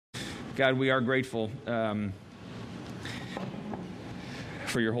God, we are grateful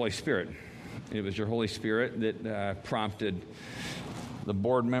for your Holy Spirit. It was your Holy Spirit that prompted the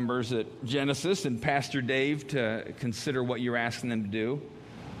board members at Genesis and Pastor Dave to consider what you're asking them to do.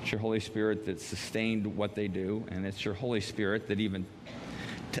 It's your Holy Spirit that sustained what they do, and it's your Holy Spirit that even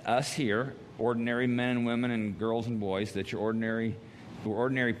to us here, ordinary men and women and girls and boys, that we're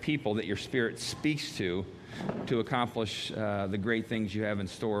ordinary people that your Spirit speaks to accomplish the great things you have in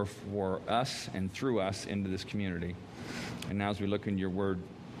store for us and through us into this community. And now as we look into your word,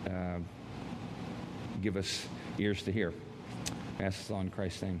 give us ears to hear. I ask this all in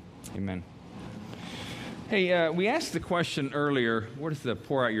Christ's name. Amen. Hey, we asked the question earlier, what is the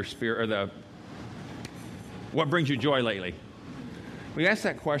pour out your spirit, or what brings you joy lately? We asked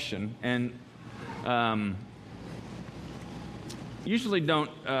that question, and usually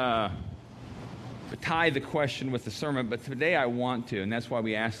don't tie the question with the sermon, but today I want to, and that's why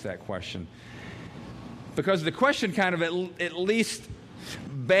we asked that question. Because the question kind of at least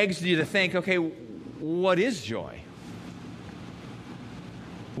begs you to think, okay, what is joy?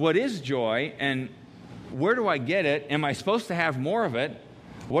 What is joy, and where do I get it? Am I supposed to have more of it?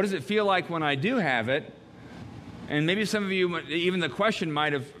 What does it feel like when I do have it? And maybe some of you, even the question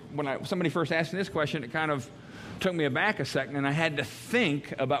might have, when somebody first asked me this question, it kind of took me aback a second, and I had to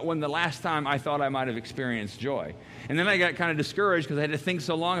think about when the last time I thought I might have experienced joy. And then I got kind of discouraged because I had to think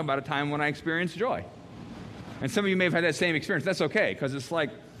so long about a time when I experienced joy. And some of you may have had that same experience. That's okay, because it's like,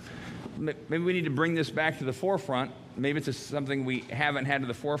 maybe we need to bring this back to the forefront. Maybe it's something we haven't had to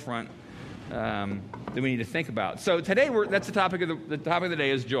the forefront that we need to think about. So today, that's the topic of the topic of the day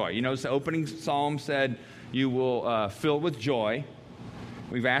is joy. You know, the opening psalm said, you will fill with joy.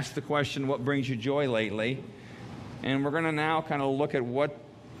 We've asked the question, what brings you joy lately? And we're going to now kind of look at what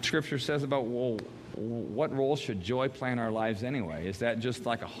Scripture says about, well, what role should joy play in our lives anyway? Is that just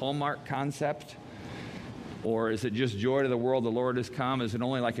like a Hallmark concept? Or is it just joy to the world, the Lord has come? Is it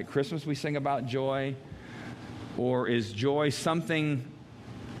only like at Christmas we sing about joy? Or is joy something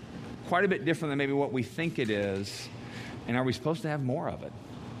quite a bit different than maybe what we think it is? And are we supposed to have more of it?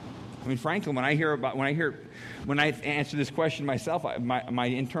 I mean, frankly, when I answer this question myself, my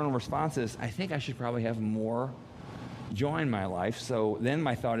internal response is, I think I should probably have more joy in my life. So then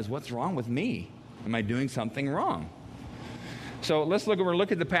my thought is, what's wrong with me? Am I doing something wrong? So we're going to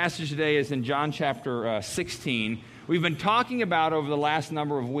look at the passage today is in John chapter 16. We've been talking about over the last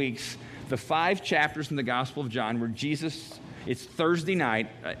number of weeks the 5 chapters in the Gospel of John where Jesus, it's Thursday night.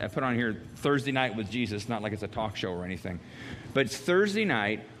 I put on here Thursday night with Jesus, not like it's a talk show or anything. But it's Thursday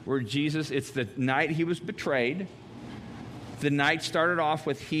night where Jesus, it's the night he was betrayed. The night started off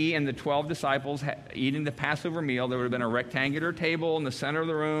with he and the 12 disciples eating the Passover meal. There would have been a rectangular table in the center of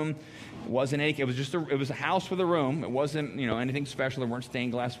the room. It was a house with a room. It wasn't, anything special. There weren't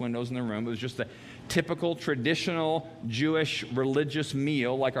stained glass windows in the room. It was just a typical traditional Jewish religious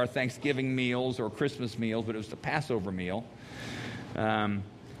meal, like our Thanksgiving meals or Christmas meals, but it was the Passover meal. And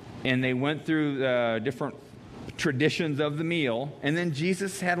they went through different traditions of the meal, and then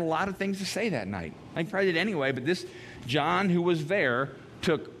Jesus had a lot of things to say that night. I probably did anyway, but this John, who was there,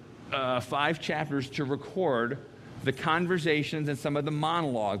 took 5 chapters to record the conversations and some of the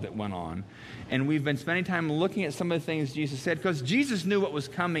monologue that went on. And we've been spending time looking at some of the things Jesus said, because Jesus knew what was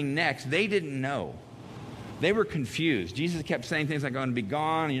coming next. They didn't know. They were confused. Jesus kept saying things like, I'm going to be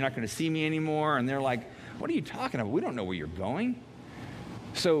gone, and you're not going to see me anymore. And they're like, what are you talking about? We don't know where you're going.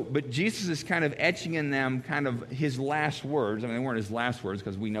 But Jesus is kind of etching in them kind of his last words. I mean, they weren't his last words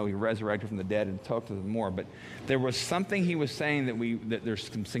because we know he resurrected from the dead and talked to them more. But there was something he was saying that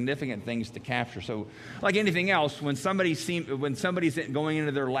there's some significant things to capture. So, like anything else, when somebody's going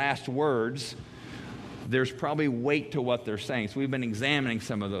into their last words, there's probably weight to what they're saying. So we've been examining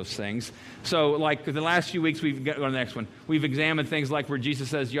some of those things. So, like the last few weeks, go to the next one. We've examined things like where Jesus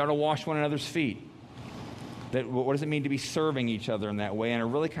says, you ought to wash one another's feet. What does it mean to be serving each other in that way, in a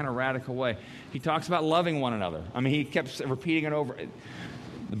really kind of radical way? He talks about loving one another. I mean, he kept repeating it over.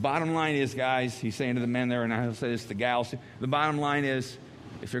 The bottom line is, guys, he's saying to the men there, and I'll say this to the gals, the bottom line is,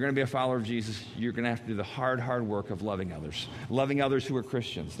 if you're going to be a follower of Jesus, you're going to have to do the hard work of loving others who are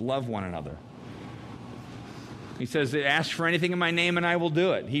Christians. Love one another. He says, ask for anything in my name and I will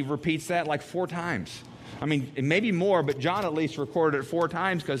do it. He repeats that like 4 times. I mean, maybe more, but John at least recorded it 4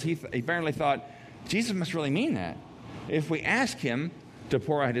 times because he apparently thought, Jesus must really mean that. If we ask him to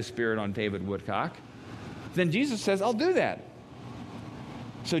pour out his Spirit on David Woodcock, then Jesus says, I'll do that.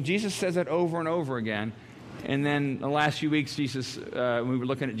 So Jesus says that over and over again. And then the last few weeks, we were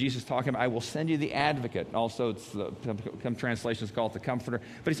looking at Jesus talking about, I will send you the advocate. Also, some translations call it the comforter.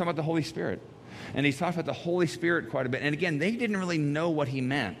 But he's talking about the Holy Spirit. And he's talked about the Holy Spirit quite a bit. And again, they didn't really know what he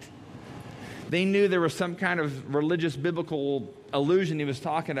meant. They knew there was some kind of religious biblical allusion he was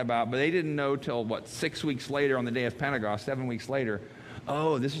talking about, but they didn't know till, 6 weeks later on the day of Pentecost, 7 weeks later,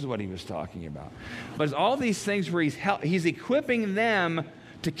 oh, this is what he was talking about. But it's all these things where he's equipping them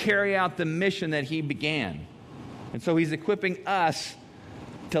to carry out the mission that he began. And so he's equipping us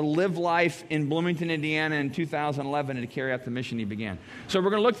to live life in Bloomington, Indiana in 2011 and to carry out the mission he began. So we're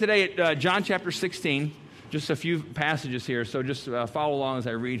going to look today at John chapter 16, just a few passages here. So just follow along as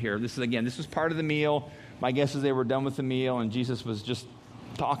I read here. This was part of the meal. My guess is they were done with the meal and Jesus was just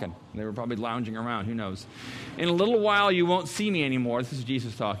talking. They were probably lounging around, who knows. In a little while you won't see me anymore. This is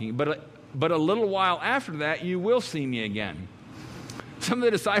Jesus talking. But a little while after that you will see me again. Some of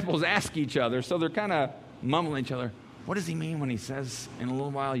the disciples ask each other, so they're kind of mumbling each other, what does he mean when he says, in a little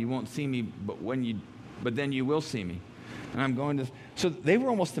while you won't see me, but then you will see me? And I'm going to... So they were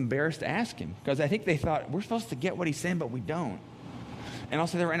almost embarrassed to ask him, because I think they thought, we're supposed to get what he's saying, but we don't. And I'll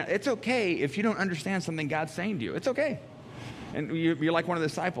say that right now, it's okay if you don't understand something God's saying to you. It's okay. And you're like one of the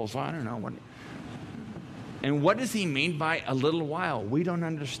disciples, well, I don't know. And what does he mean by a little while? We don't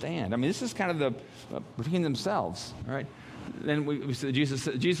understand. I mean, this is kind of the between themselves, all right? Then we said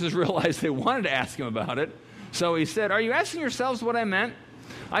Jesus realized they wanted to ask him about it. So he said, are you asking yourselves what I meant?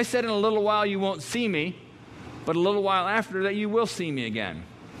 I said, in a little while you won't see me, but a little while after that you will see me again.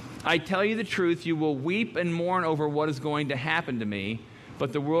 I tell you the truth, you will weep and mourn over what is going to happen to me,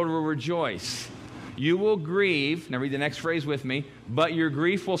 but the world will rejoice. You will grieve, now read the next phrase with me, but your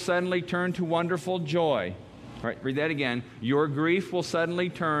grief will suddenly turn to wonderful joy. All right, read that again. Your grief will suddenly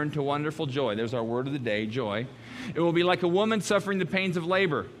turn to wonderful joy. There's our word of the day, joy. It will be like a woman suffering the pains of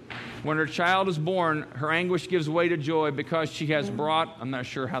labor. When her child is born, her anguish gives way to joy because she has brought, I'm not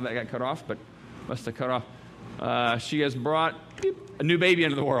sure how that got cut off, but must have cut off. She has brought a new baby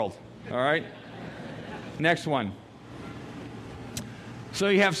into the world. All right? Next one. So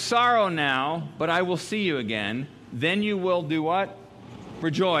you have sorrow now, but I will see you again. Then you will do what?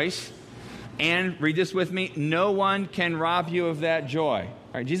 Rejoice. And, read this with me, no one can rob you of that joy.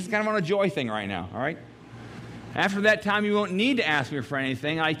 All right, Jesus is kind of on a joy thing right now, all right? After that time, you won't need to ask me for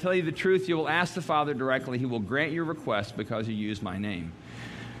anything. I tell you the truth, you will ask the Father directly. He will grant your request because you use my name.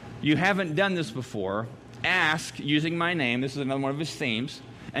 You haven't done this before. Ask using my name. This is another one of his themes.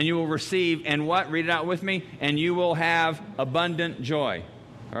 And you will receive, and what? Read it out with me. And you will have abundant joy.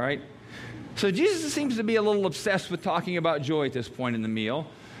 All right? So Jesus seems to be a little obsessed with talking about joy at this point in the meal.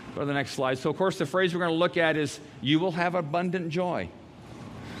 Go to the next slide. So, of course, the phrase we're going to look at is, you will have abundant joy.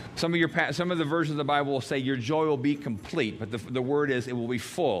 Some of the versions of the Bible will say your joy will be complete, but the word is it will be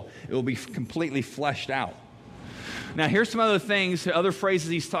full. It will be completely fleshed out. Now, here's some other things, other phrases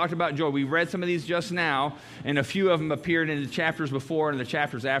he's talked about joy. We read some of these just now, and a few of them appeared in the chapters before and the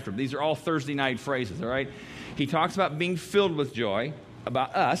chapters after. These are all Thursday night phrases, all right? He talks about being filled with joy,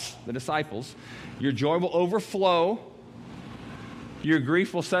 about us, the disciples. Your joy will overflow. Your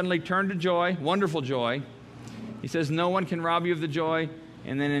grief will suddenly turn to joy, wonderful joy. He says no one can rob you of the joy.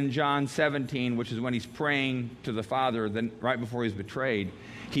 And then in John 17, which is when he's praying to the Father, then right before he's betrayed,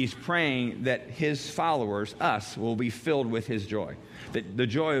 he's praying that his followers, us, will be filled with his joy. That the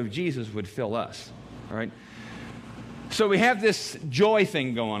joy of Jesus would fill us. All right? So we have this joy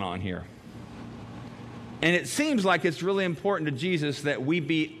thing going on here. And it seems like it's really important to Jesus that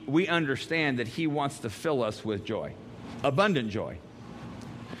we understand that he wants to fill us with joy. Abundant joy.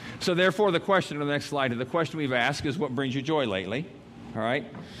 So therefore, the question on the next slide, the question we've asked is, what brings you joy lately? All right?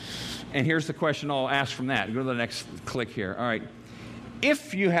 And here's the question I'll ask from that. Go to the next click here. All right.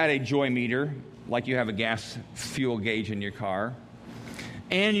 If you had a joy meter, like you have a gas fuel gauge in your car,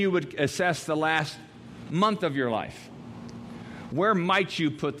 and you would assess the last month of your life, where might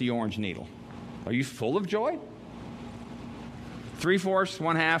you put the orange needle? Are you full of joy? 3/4,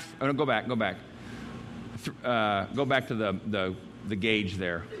 1/2. Oh, no, go back. Go back to the gauge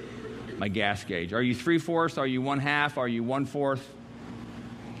there, my gas gauge. Are you 3/4? Are you 1/2? Are you 1/4?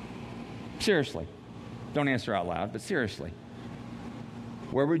 Seriously. Don't answer out loud, but seriously.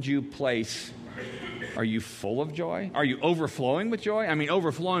 Where would you place, are you full of joy? Are you overflowing with joy? I mean,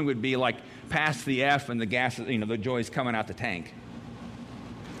 overflowing would be like past the F and the gas, the joy's coming out the tank.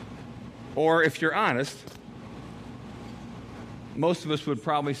 Or if you're honest, most of us would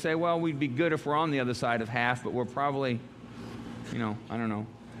probably say, well, we'd be good if we're on the other side of half, but we're probably, I don't know.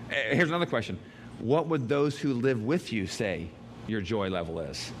 Here's another question. What would those who live with you say your joy level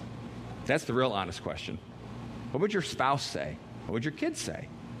is? That's the real honest question. What would your spouse say? What would your kids say?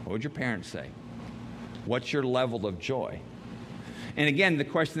 What would your parents say? What's your level of joy? And again, the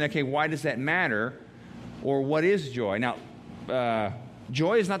question, okay, why does that matter? Or what is joy? Now,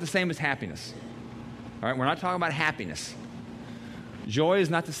 joy is not the same as happiness. All right, we're not talking about happiness. Joy is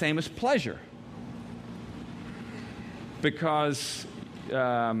not the same as pleasure. because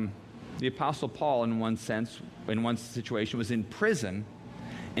the Apostle Paul, in one sense, in one situation, was in prison,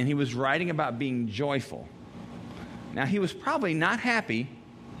 and he was writing about being joyful. Now, he was probably not happy,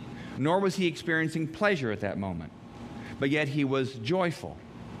 nor was he experiencing pleasure at that moment, but yet he was joyful.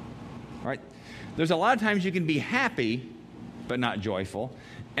 Right? There's a lot of times you can be happy, but not joyful,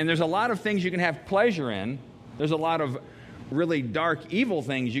 and there's a lot of things you can have pleasure in. There's a lot of really dark, evil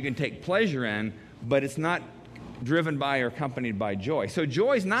things you can take pleasure in, but it's not driven by or accompanied by joy. So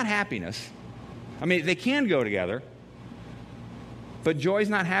joy is not happiness. I mean, they can go together, but joy is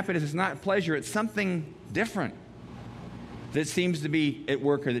not happiness, it's not pleasure, it's something different that seems to be at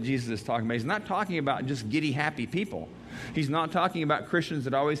work or that Jesus is talking about. He's not talking about just giddy, happy people. He's not talking about Christians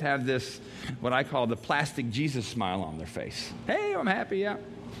that always have this, what I call the plastic Jesus smile on their face. Hey, I'm happy, yeah.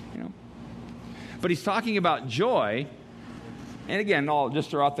 You know. But he's talking about joy. And again, I'll just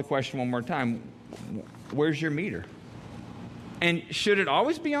throw out the question one more time. Where's your meter? And should it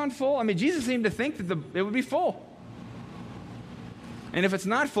always be on full? I mean, Jesus seemed to think that it would be full. And if it's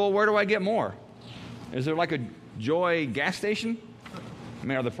not full, where do I get more? Is there like a joy gas station? I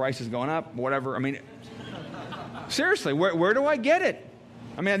mean, are the prices going up? Whatever. I mean, seriously, where do I get it?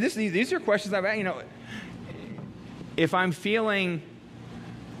 I mean, these are questions I've had. You know, if I'm feeling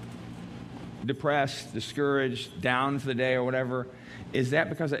depressed, discouraged, down for the day or whatever, is that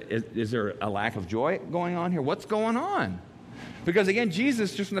because, is there a lack of joy going on here? What's going on? Because again,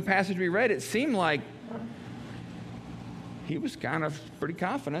 Jesus, just from the passage we read, it seemed like he was kind of pretty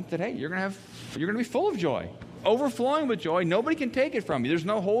confident that, hey, you're going to be full of joy, overflowing with joy. Nobody can take it from you. There's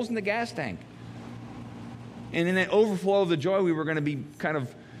no holes in the gas tank. And in that overflow of the joy, we were going to be kind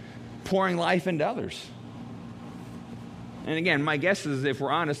of pouring life into others. And again, my guess is, if we're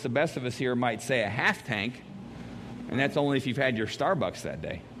honest, the best of us here might say a half tank, and that's only if you've had your Starbucks that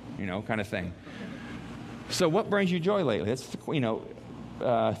day, you know, kind of thing. So what brings you joy lately? That's,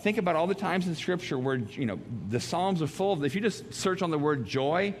 think about all the times in Scripture where, the Psalms are full of, if you just search on the word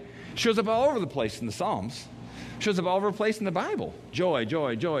joy, it shows up all over the place in the Psalms. It shows up all over the place in the Bible. Joy,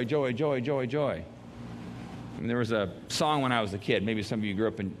 joy, joy, joy, joy, joy, joy. I mean, there was a song when I was a kid. Maybe some of you grew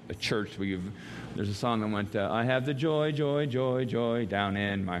up in a church where there's a song that went, I have the joy, joy, joy, joy down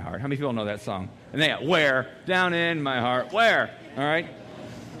in my heart. How many people know that song? And they where? Down in my heart. Where? All right?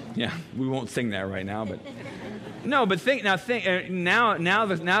 Yeah, we won't sing that right now, but no, but think now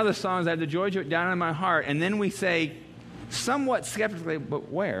the songs, I have the joy, joy down in my heart, and then we say somewhat skeptically,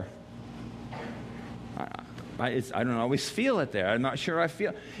 but where? I don't always feel it there. I'm not sure I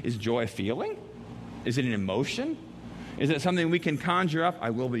feel. Is joy a feeling? Is it an emotion? Is it something we can conjure up? I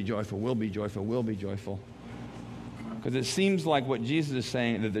will be joyful, will be joyful, will be joyful. Because it seems like what Jesus is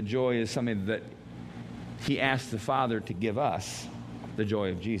saying, that the joy is something that he asked the Father to give us, the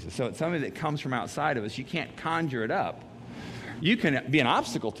joy of Jesus. So it's something that comes from outside of us. You can't conjure it up. You can be an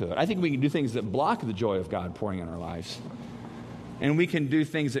obstacle to it. I think we can do things that block the joy of God pouring in our lives. And we can do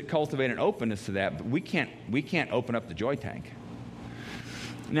things that cultivate an openness to that, but we can't open up the joy tank.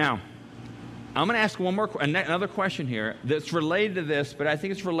 Now, I'm going to ask another question here that's related to this, but I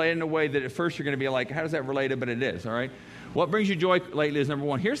think it's related in a way that at first you're going to be like, how does that relate? But it is, all right? What brings you joy lately is number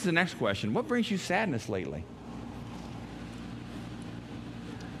one. Here's the next question. What brings you sadness lately?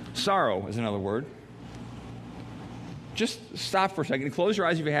 Sorrow is another word. Just stop for a second. Close your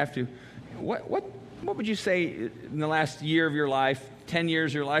eyes if you have to. What would you say in the last year of your life, 10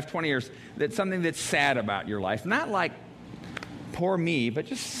 years of your life, 20 years, that's something that's sad about your life? Not like poor me, but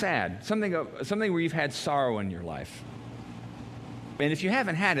just sad. Something where you've had sorrow in your life. And if you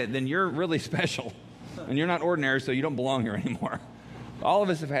haven't had it, then you're really special. And you're not ordinary, so you don't belong here anymore. All of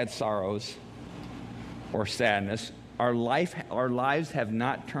us have had sorrows or sadness. Our lives have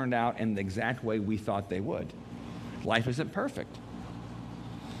not turned out in the exact way we thought they would. Life isn't perfect.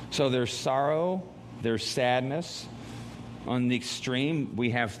 So there's sorrow, there's sadness. On the extreme,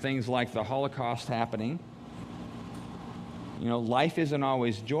 we have things like the Holocaust happening. Life isn't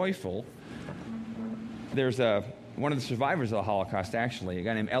always joyful. There's one of the survivors of the Holocaust, actually, a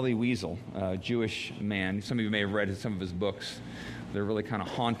guy named Elie Wiesel, a Jewish man. Some of you may have read some of his books. They're really kind of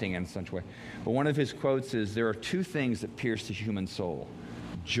haunting in such a way. But one of his quotes is, there are two things that pierce the human soul: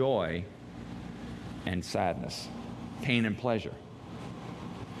 joy and sadness, pain and pleasure.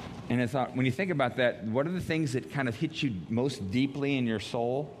 And I thought, when you think about that, what are the things that kind of hit you most deeply in your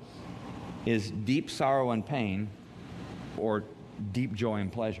soul? Is deep sorrow and pain, or deep joy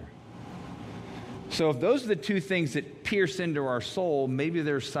and pleasure. So if those are the two things that pierce into our soul, maybe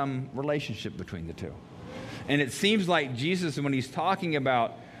there's some relationship between the two. And it seems like Jesus, when he's talking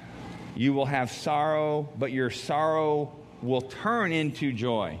about you will have sorrow, but your sorrow will turn into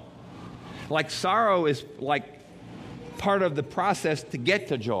joy. Like sorrow is like part of the process to get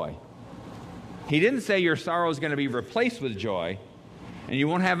to joy. He didn't say your sorrow is going to be replaced with joy and you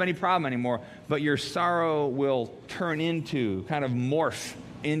won't have any problem anymore, but your sorrow will turn into, kind of morph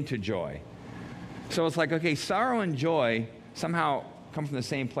into joy. So it's like, okay, sorrow and joy somehow come from the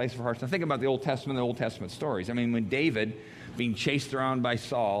same place of our hearts. Now think about the Old Testament stories. I mean, when David, being chased around by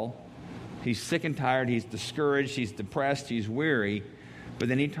Saul, he's sick and tired, he's discouraged, he's depressed, he's weary, but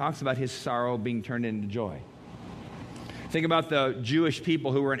then he talks about his sorrow being turned into joy. Think about the Jewish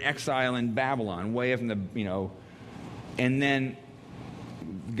people who were in exile in Babylon, way up in the, and then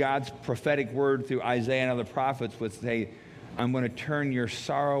God's prophetic word through Isaiah and other prophets would say, I'm going to turn your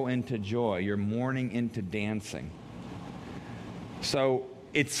sorrow into joy, your mourning into dancing. So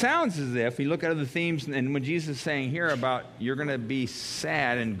it sounds as if, you look at other themes, and when Jesus is saying here about you're going to be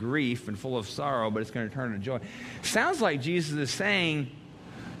sad and grief and full of sorrow, but it's going to turn into joy. Sounds like Jesus is saying,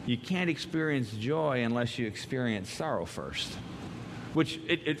 you can't experience joy unless you experience sorrow first. Which,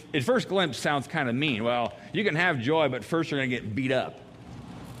 at first glimpse, sounds kind of mean. Well, you can have joy, but first you're going to get beat up.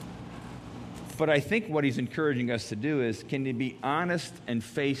 But I think what he's encouraging us to do is, can you be honest and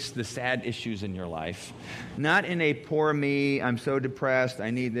face the sad issues in your life? Not in a poor me, I'm so depressed, I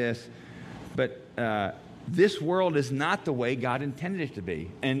need this. But this world is not the way God intended it to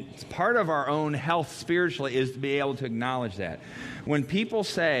be. And part of our own health spiritually is to be able to acknowledge that. When people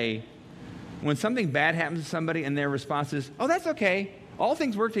say, when something bad happens to somebody and their response is, oh, that's okay. All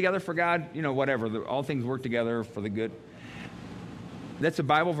things work together for God, whatever. All things work together for the good. That's a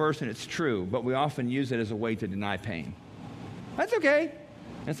Bible verse and it's true, but we often use it as a way to deny pain. That's okay.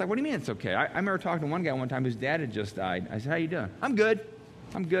 And it's like, what do you mean it's okay? I remember talking to one guy one time whose dad had just died. I said, how you doing? I'm good.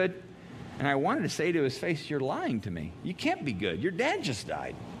 And I wanted to say to his face, you're lying to me. You can't be good. Your dad just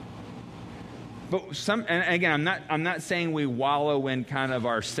died. But and again, I'm not saying we wallow in kind of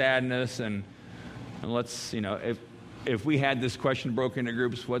our sadness and let's, if we had this question broken into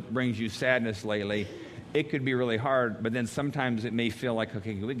groups, what brings you sadness lately? It could be really hard, but then sometimes it may feel like,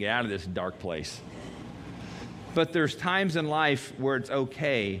 okay, can we get out of this dark place? But there's times in life where it's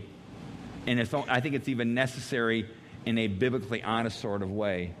okay, and I think it's even necessary in a biblically honest sort of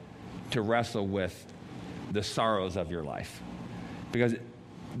way to wrestle with the sorrows of your life. Because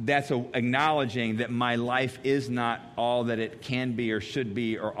that's acknowledging that my life is not all that it can be or should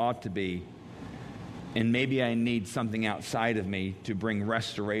be or ought to be. And maybe I need something outside of me to bring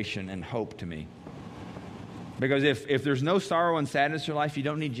restoration and hope to me. Because if there's no sorrow and sadness in your life, you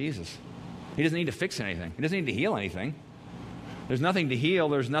don't need Jesus. He doesn't need to fix anything. He doesn't need to heal anything. There's nothing to heal.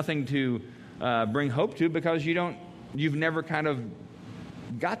 There's nothing to bring hope to because you've never kind of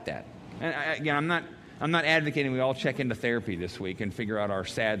got that. And again, I'm not advocating we all check into therapy this week and figure out our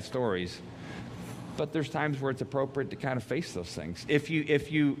sad stories. But there's times where it's appropriate to kind of face those things. If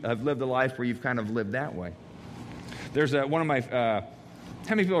you have lived a life where you've kind of lived that way. There's one of my, how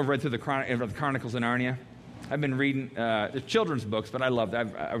many people have read through the Chronicles of Narnia? I've been reading the children's books, but I loved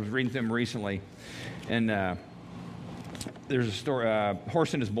it. I was reading them recently. And there's a story,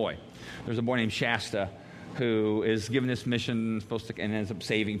 Horse and His Boy. There's a boy named Shasta who is given this mission, and ends up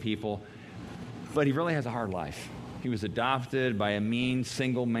saving people. But he really has a hard life. He was adopted by a mean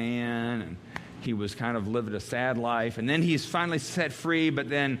single man, and he was kind of living a sad life. And then he's finally set free, but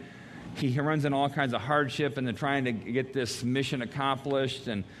then he runs into all kinds of hardship and then trying to get this mission accomplished.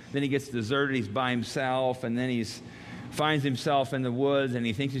 And then he gets deserted. He's by himself. And then he finds himself in the woods, and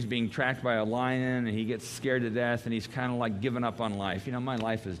he thinks he's being tracked by a lion, and he gets scared to death, and he's kind of like giving up on life. My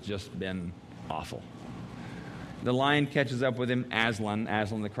life has just been awful. The lion catches up with him, Aslan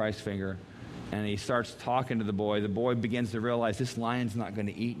the Christ finger, and he starts talking to the boy. The boy begins to realize this lion's not going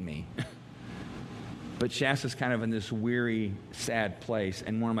to eat me. But Shasta's kind of in this weary, sad place.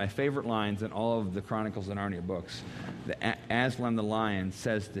 And one of my favorite lines in all of the Chronicles of Narnia books, Aslan the lion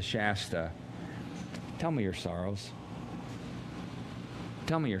says to Shasta, tell me your sorrows.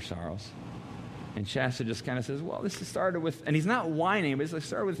 Tell me your sorrows. And Shasta just kind of says, well, this started with, and he's not whining, but it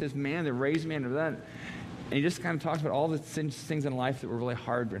started with this man that raised me under that. And he just kind of talks about all the things in life that were really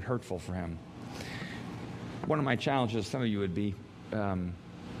hard and hurtful for him. One of my challenges, some of you would be,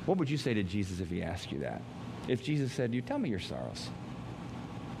 what would you say to Jesus if he asked you that? If Jesus said to you, tell me your sorrows.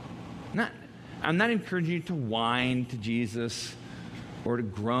 I'm not encouraging you to whine to Jesus or to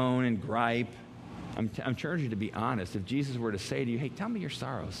groan and gripe. I'm encouraging you to be honest. If Jesus were to say to you, hey, tell me your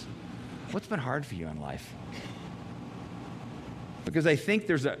sorrows. What's been hard for you in life? Because I think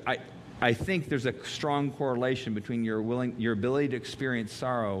there's a strong correlation between your ability to experience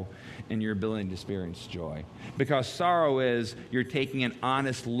sorrow and your ability to experience joy. Because sorrow is you're taking an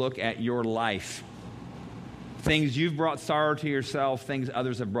honest look at your life. Things you've brought sorrow to yourself, things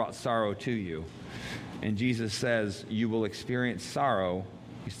others have brought sorrow to you. And Jesus says, you will experience sorrow.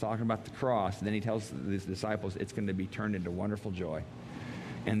 He's talking about the cross. And then he tells his disciples it's going to be turned into wonderful joy.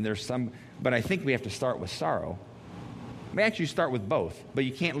 And but I think we have to start with sorrow. We actually start with both, but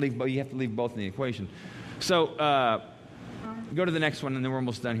you can't leave both. You have to leave both in the equation. So go to the next one, and then we're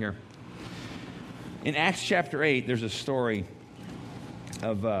almost done here. In Acts chapter 8, there's a story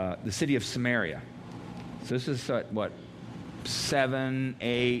of the city of Samaria. So this is 7,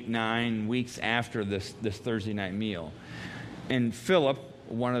 8, 9 weeks after this Thursday night meal. And Philip,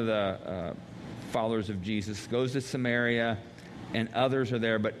 one of the followers of Jesus, goes to Samaria, and others are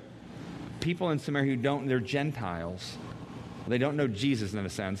there. But people in Samaria they're Gentiles. They don't know Jesus in a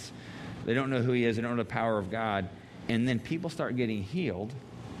sense. They don't know who he is. They don't know the power of God. And then people start getting healed.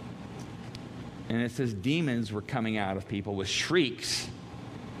 And it says demons were coming out of people with shrieks.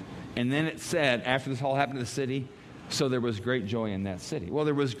 And then it said, after this all happened to the city, so there was great joy in that city. Well,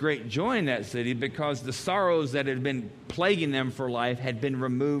 there was great joy in that city because the sorrows that had been plaguing them for life had been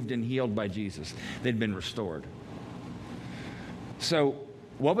removed and healed by Jesus. They'd been restored. So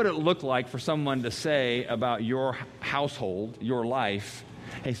what would it look like for someone to say about your household, your life,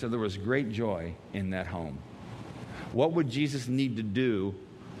 hey, so there was great joy in that home? What would Jesus need to do?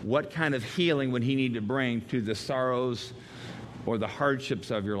 What kind of healing would he need to bring to the sorrows or the hardships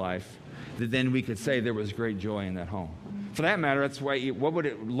of your life that then we could say there was great joy in that home? For that matter, that's why. What would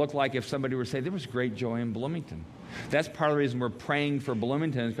it look like if somebody were to say there was great joy in Bloomington? That's part of the reason we're praying for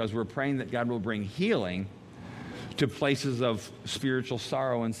Bloomington, because we're praying that God will bring healing to places of spiritual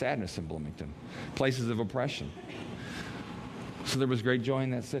sorrow and sadness in Bloomington, places of oppression. So there was great joy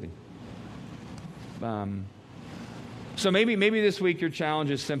in that city. So maybe this week your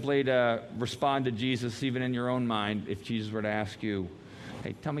challenge is simply to respond to Jesus, even in your own mind. If Jesus were to ask you,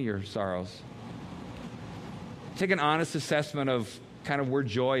 hey, tell me your sorrows. Take an honest assessment of kind of where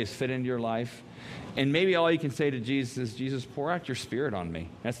joy is fit into your life. And maybe all you can say to Jesus is, Jesus, pour out your Spirit on me.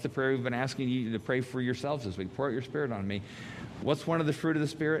 That's the prayer we've been asking you to pray for yourselves this week. Pour out your Spirit on me. What's one of the fruit of the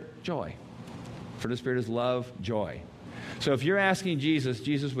Spirit? Joy. Fruit of the Spirit is love, joy. So if you're asking Jesus,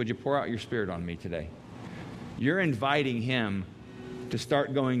 Jesus, would you pour out your Spirit on me today? You're inviting him to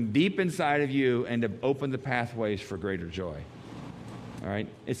start going deep inside of you and to open the pathways for greater joy. All right?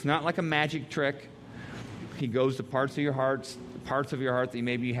 It's not like a magic trick. He goes to parts of your heart that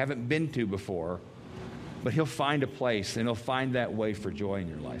maybe you haven't been to before, but he'll find a place and he'll find that way for joy in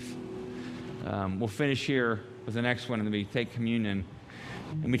your life. We'll finish here with the next one, and then we take communion.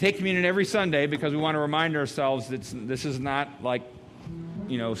 And we take communion every Sunday because we want to remind ourselves that this is not like,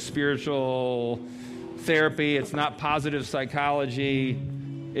 spiritual therapy. It's not positive psychology.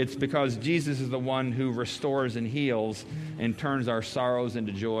 It's because Jesus is the one who restores and heals and turns our sorrows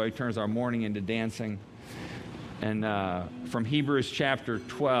into joy, turns our mourning into dancing. And from Hebrews chapter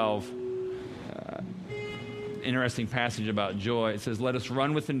 12, interesting passage about joy. It says, let us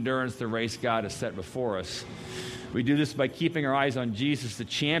run with endurance the race God has set before us. We do this by keeping our eyes on Jesus, the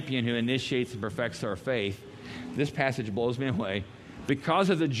champion who initiates and perfects our faith. This passage blows me away.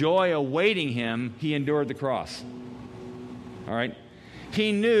 Because of the joy awaiting him, he endured the cross. All right?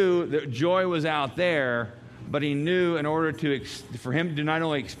 He knew that joy was out there, but he knew in order for him to not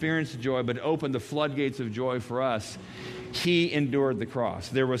only experience the joy, but open the floodgates of joy for us, he endured the cross.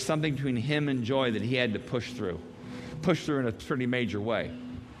 There was something between him and joy that he had to push through in a pretty major way.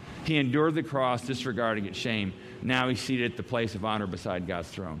 He endured the cross, disregarding its shame. Now he's seated at the place of honor beside God's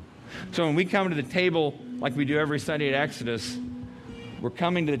throne. So when we come to the table, like we do every Sunday at Exodus, we're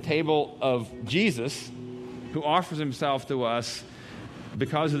coming to the table of Jesus, who offers himself to us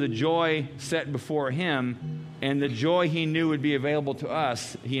because of the joy set before him and the joy he knew would be available to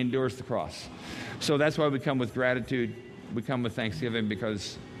us. He endures the cross. So that's why we come with gratitude. We come with thanksgiving,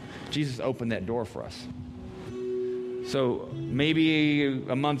 because Jesus opened that door for us. So maybe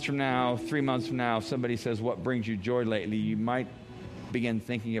a month from now, 3 months from now, if somebody says, what brings you joy lately, you might begin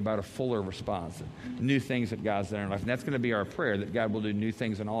thinking about a fuller response, new things that God's done in our life. And that's going to be our prayer, that God will do new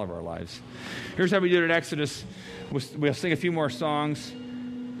things in all of our lives. Here's how we do it at Exodus. We'll sing a few more songs.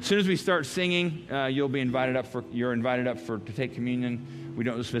 As soon as we start singing, you're invited up to take communion. We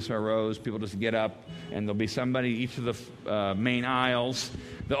don't dismiss our rows. People just get up, and there'll be somebody each of the main aisles.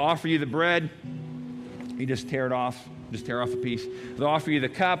 They'll offer you the bread. You just tear it off. Just tear off a piece. They'll offer you the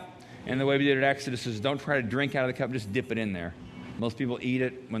cup, and the way we did it at Exodus is don't try to drink out of the cup. Just dip it in there. Most people eat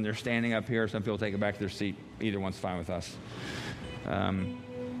it when they're standing up here. Some people take it back to their seat. Either one's fine with us.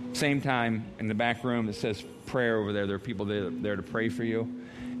 Same time in the back room, it says prayer over there. There are people there to pray for you.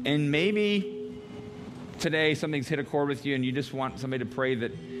 And maybe today something's hit a chord with you and you just want somebody to pray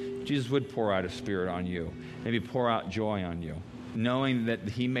that Jesus would pour out his Spirit on you. Maybe pour out joy on you. knowing that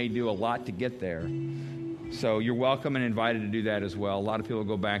he may do a lot to get there. So you're welcome and invited to do that as well. A lot of people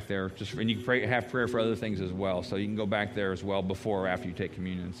go back there, and you can have prayer for other things as well. So you can go back there as well before or after you take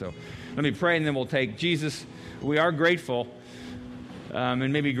communion. So let me pray, and then we'll take. Jesus, we are grateful,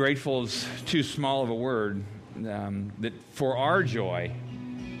 and maybe grateful is too small of a word, that for our joy,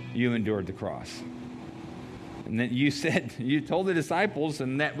 you endured the cross. And that you told the disciples,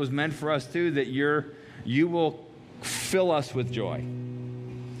 and that was meant for us too, that you will fill us with joy.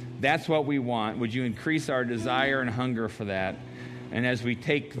 That's what we want. Would you increase our desire and hunger for that? And as we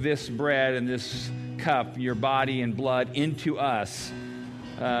take this bread and this cup, your body and blood, into us,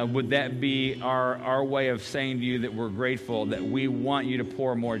 would that be our way of saying to you that we're grateful, that we want you to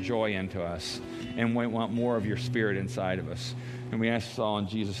pour more joy into us, and we want more of your Spirit inside of us. And we ask this all in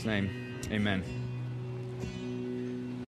Jesus' name. Amen.